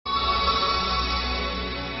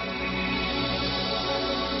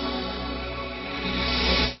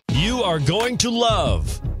you are going to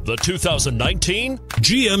love the 2019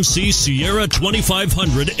 GMC Sierra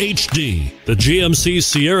 2500 HD. The GMC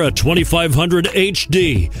Sierra 2500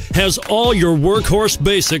 HD has all your workhorse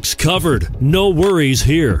basics covered. No worries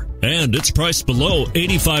here. And it's priced below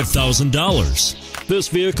 $85,000. This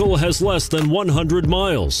vehicle has less than 100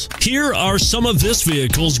 miles. Here are some of this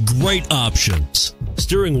vehicle's great options: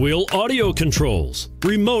 steering wheel audio controls,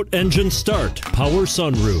 remote engine start, power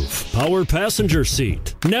sunroof, power passenger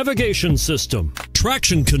seat, navigation system,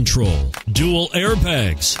 traction control, dual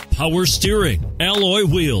airbags, power steering, alloy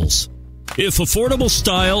wheels. If affordable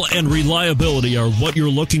style and reliability are what you're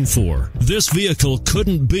looking for, this vehicle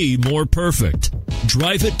couldn't be more perfect.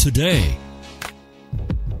 Drive it today.